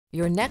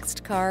Your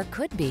next car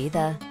could be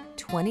the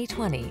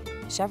 2020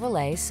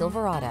 Chevrolet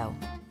Silverado.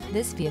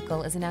 This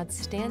vehicle is an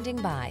outstanding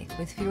buy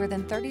with fewer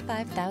than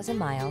 35,000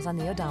 miles on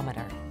the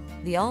odometer.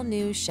 The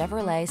all-new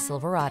Chevrolet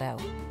Silverado,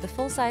 the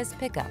full-size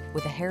pickup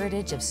with a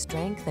heritage of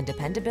strength and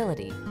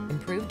dependability,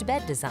 improved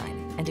bed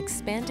design, and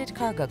expanded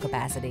cargo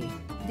capacity.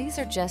 These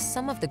are just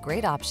some of the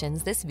great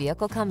options this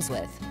vehicle comes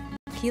with: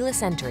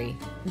 keyless entry,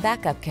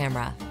 backup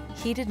camera,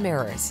 heated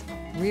mirrors,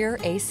 rear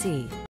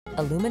AC,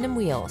 aluminum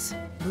wheels,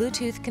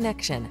 Bluetooth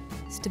connection,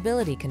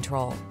 stability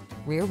control,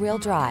 rear-wheel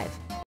drive,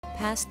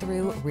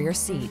 pass-through rear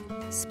seat,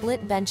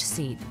 split bench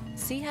seat.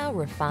 See how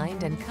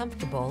refined and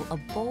comfortable a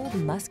bold,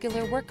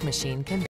 muscular work machine can be.